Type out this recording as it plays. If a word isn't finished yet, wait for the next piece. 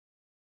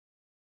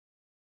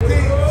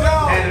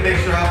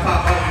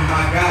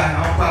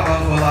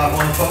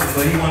motherfucker,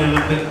 but he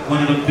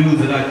one of them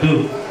dudes that I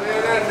do.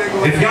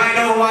 If y'all ain't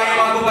know who I am,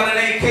 I go by the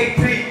name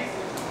KP.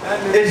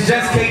 It's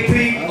just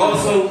KP,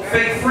 also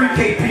fake free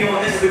KP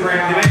on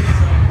Instagram, man.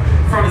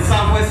 From the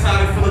southwest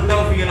side of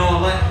Philadelphia and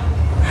all that.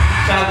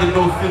 Shout out to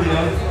North Philly,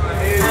 though.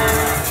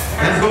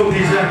 Let's go,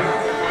 DJ.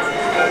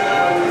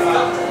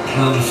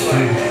 Love the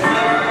street.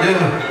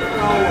 Yeah.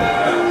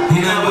 He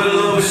nothing but a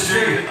little bit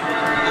straight.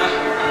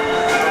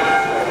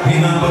 He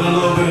nothing but a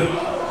little bit.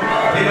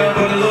 He nothing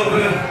but a little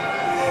bit.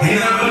 He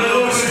nothing but a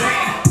little bit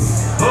straight.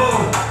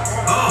 Oh,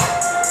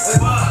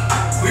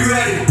 we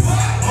ready.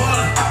 Hold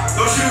on,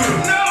 don't shoot him.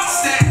 No,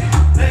 stay.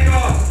 Let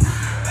go.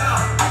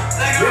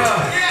 Let go.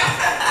 Yeah.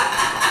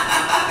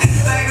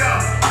 Let go.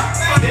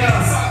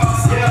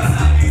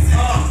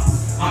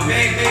 My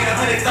man made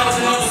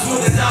 100,000 on the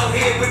smoothest out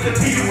here with the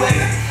PUA.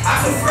 I'm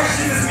so fresh,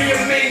 this is me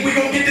and Maine. We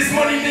gon' get this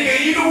money, nigga,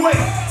 either way.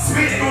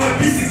 Spitting on the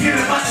beats and get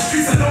him out the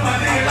streets. I know my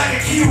nigga like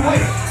a key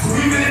away. So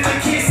even if they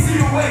can't see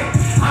the way,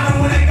 I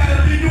know when they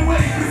gotta lead the way.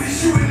 Cause he's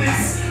shooting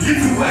niggas,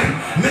 either way.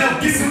 Mel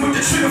Gibson with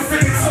the trigger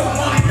finger. So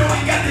money, know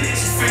he got the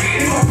itchy finger.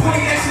 He gon'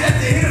 point at you at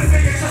the hit a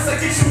finger. Trust I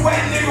get you wet,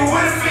 nigga,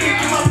 with a finger.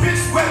 Get my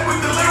bitch wet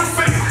with the little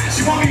finger.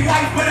 She want me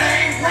white, but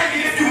I ain't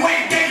ranking. If you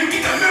ain't gay, you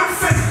get the middle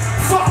finger.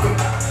 Fuck em.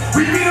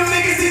 We be them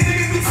niggas, these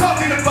niggas be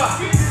talking about.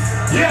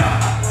 Yeah.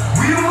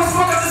 We the ones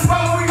fuck up the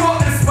spot when we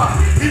walk in the spot.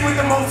 He with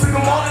the mo, took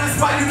them all to the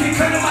spot. You can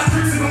cut in my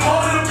tricks, took them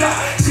all to the block.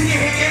 She can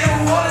hit in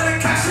the water, the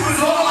cock. She was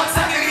all on my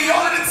top, and me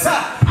all at the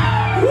top.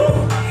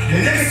 Woo! And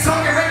niggas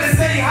talking right to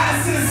say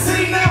hottest in the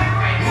city now.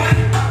 What?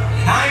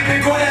 I ain't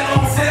been going that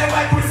long, say that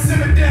white boy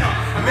simmer down.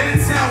 I'm in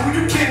the town,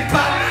 who you kidding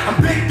pop? I'm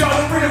big dog,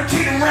 don't bring them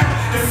kidding around.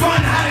 To find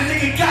how the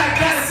nigga got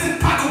us in the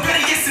pocket,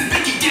 better get some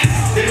biggie get.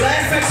 They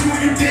laugh at you when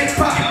you dead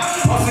pop.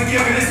 Also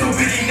giving this no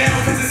biggie now,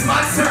 cause it's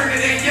my turn,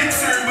 it ain't your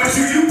turn, but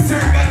you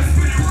turn, gotta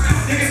spin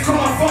around. Niggas call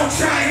my phone,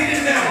 try and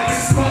hit it now.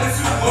 Niggas call it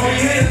super, oh,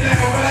 you hit it now,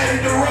 but I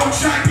hit the road,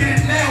 try and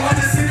get it now. I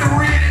just hit the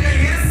red and they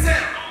hit a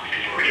sound.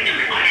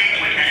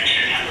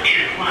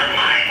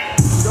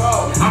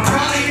 I'm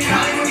probably in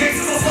Cali when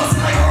gangsters are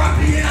bustin' like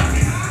R.I.P. and I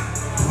be.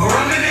 Or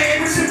I'm in the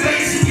air with your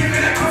baby, she giving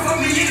that cuff up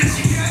me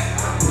energy.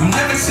 I'm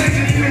never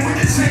checking even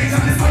with the change,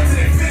 I'm just waiting till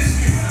they finish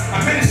me.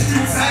 I'm in the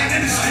streets, I ain't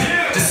in the street.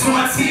 Just for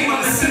my team,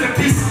 I'm the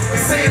centerpiece. They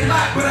say a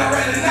lot, but I'd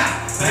rather not.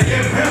 I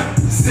am him,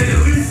 to say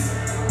the least.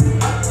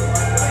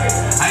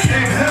 I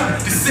am him,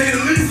 to say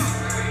the least.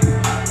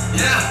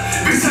 Yeah,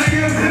 bitch, I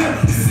am him,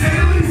 to say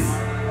the least.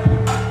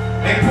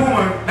 Hey,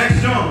 Boomer,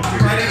 next jump, we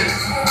right in it.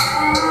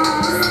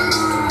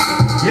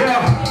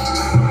 Yeah.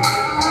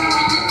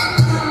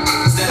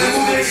 That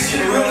will make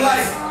shit in real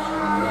life.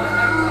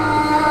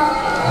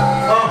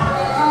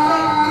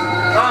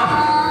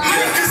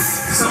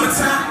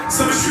 Summertime,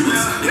 summer shooters,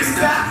 niggas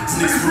die,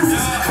 niggas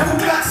roofers, couple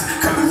blocks,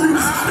 couple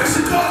roofers, that's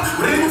your dog,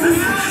 but they move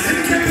roofer. In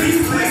the game,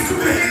 he's playing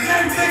stupid, hitting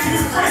everything, he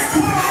was playing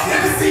stupid.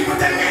 Never see what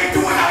that man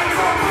doing, how he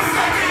gon' put his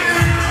life in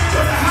it.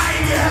 Brother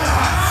high and get hella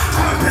hot,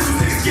 common pistols,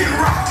 niggas getting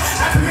rocked.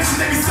 Not to mention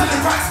they be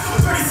selling rocks,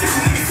 or 36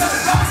 niggas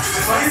selling locks.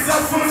 By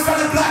himself from the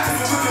felon block, cause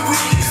we're whipping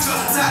with niggas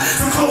all the time.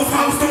 Some clothes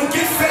models don't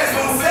get fast,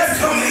 no fast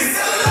come niggas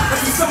selling up.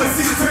 That's when summer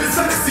season turn to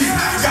summer season.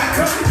 You got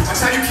company,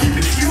 watch how you keep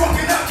it. You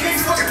walking up,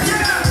 gangs fucking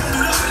peeping.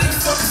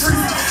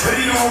 Let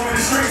it on with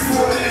the strings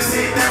pull, let it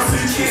sit down so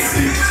you can't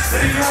see it.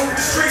 Let it on with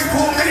the strings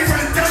pull, let it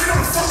run down, you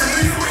don't fucking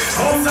leave it.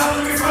 Hoes out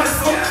looking for the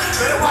smoke,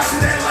 better watch it,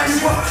 that line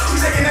you up.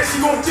 You thinking that she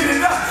gon' get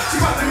it up,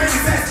 she about to make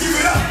his ass give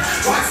it up.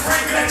 Watch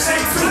Frank and that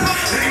chain too,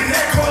 nigga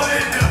that call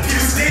it up. He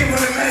was dead when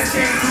the man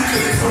came through,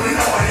 cause they told him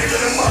no, I hit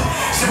him up.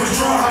 Shit was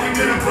drawn, how you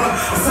did him, bruh.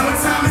 But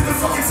summertime is the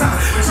fucking time,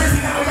 but Tracy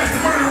never matched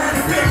the murderer,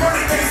 and be a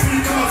murder case when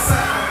you come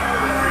outside.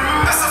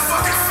 That's a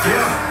fucking fact.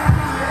 Yeah.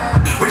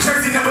 When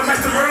Jersey never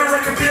matched the murderer,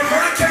 it could be a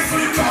murder case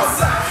when you come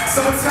outside.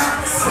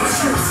 Summertime, summer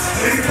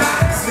shoots, niggas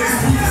die, niggas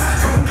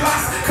roofers, couple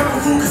blocks, couple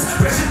Rugers,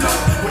 bet you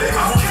don't, well they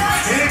my hookers.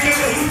 In the game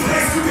that he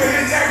plays stupid,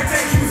 and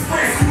everything he was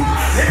playing stupid.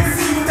 Never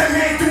see what that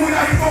man doing,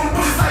 how he gon'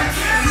 put his life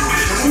in.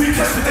 And when we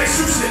catch it, they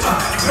shoot shit.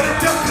 You better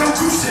duck, no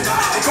goose shit.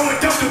 They going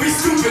dumb to be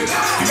stupid.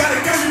 You got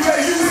a gun, you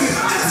better use it.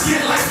 It's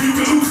getting life, you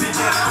can lose it,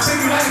 yeah. But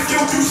think life if you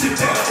don't do shit,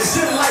 yeah. It's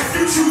shit life,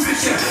 you choose it,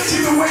 yeah.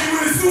 Either way, you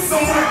in a suit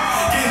somewhere,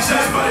 getting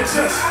judged by the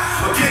judge,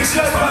 or getting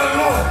judged by the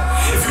law.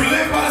 If you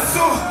live by the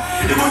sword,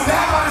 you will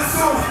die by the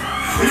sword.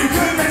 Or you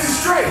couldn't make it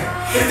straight.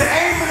 If the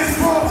aim is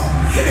broad,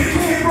 if you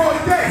can't broad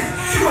day,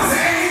 you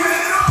wasn't aiming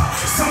at all.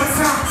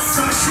 Summertime,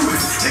 summer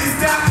shooters, niggas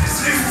die,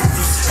 niggas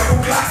roofers, couple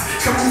blocks,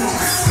 couple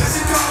roofers. Let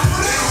you go,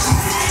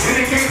 in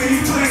the game that he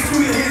playing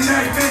through it, hitting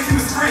everything, he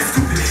was friends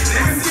stupid.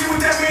 Never see what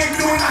that man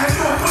doing, how he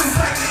doing, put his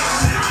life in.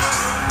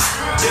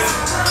 Yeah.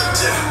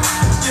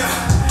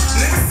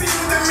 Never see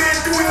what that man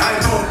doing, how he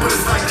doing, put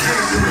his life in.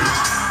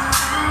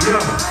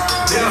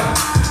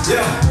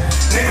 Yeah.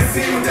 Never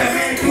see what that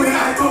man doing,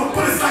 how he doing,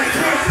 put his life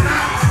in.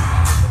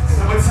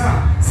 Summertime,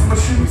 summer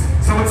shoes,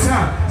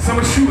 summertime,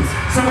 summer shoes,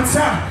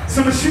 summertime,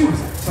 summer shoes,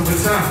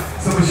 summertime,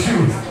 summer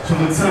shoes,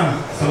 summertime,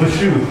 summer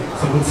shoes,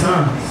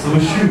 summertime, summer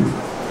shoes.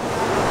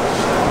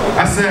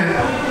 I said,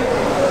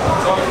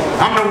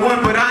 I'm the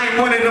one, but I ain't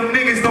one of them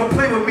niggas. Don't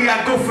play with me,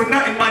 I go for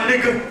nothing, my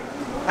nigga.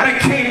 I done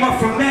came up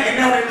from that and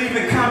now they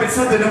leaving comments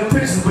under them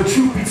pictures, but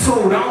truth be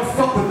told, I don't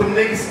fuck with them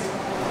niggas.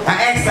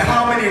 I asked her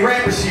how many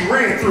rappers she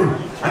ran through.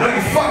 I know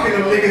you fucking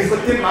them niggas,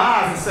 looked in my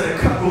eyes and said a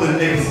couple of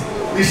niggas.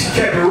 At least she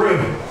kept it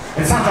real.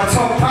 And times I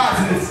talk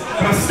positives,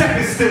 but I'm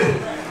stepping still.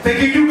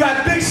 Thinking you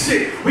got big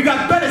shit, we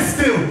got better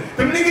still.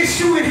 Them niggas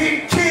shooting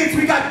hitting kids,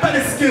 we got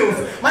better skills.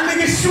 My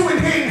niggas shooting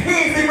hitting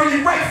hands, they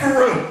really right for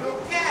real.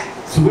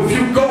 So if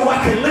you go, I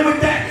can live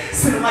with that.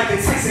 Sit like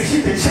a Texas,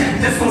 hit the check,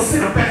 just gon'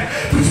 sit them back.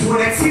 Put you on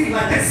that TV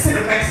like that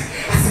Cinemax.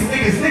 I see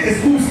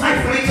niggas lose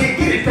life when they can't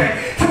get it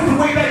back. Took the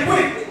way back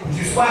with it. But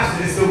you squash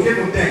it and still give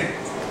them that.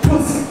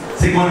 Pussy.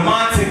 Take one of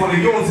mine, take one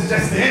of yours, it's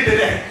just the end of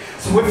that.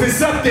 So if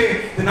it's up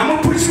there, then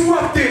I'ma put you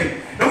up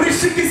there. Know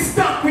this shit get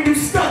stuck when you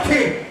stuck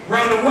here.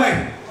 Round the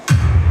way.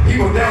 He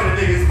go down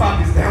the niggas,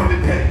 pockets down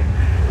today.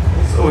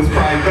 So it's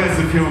probably best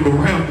if you don't go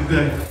round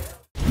today.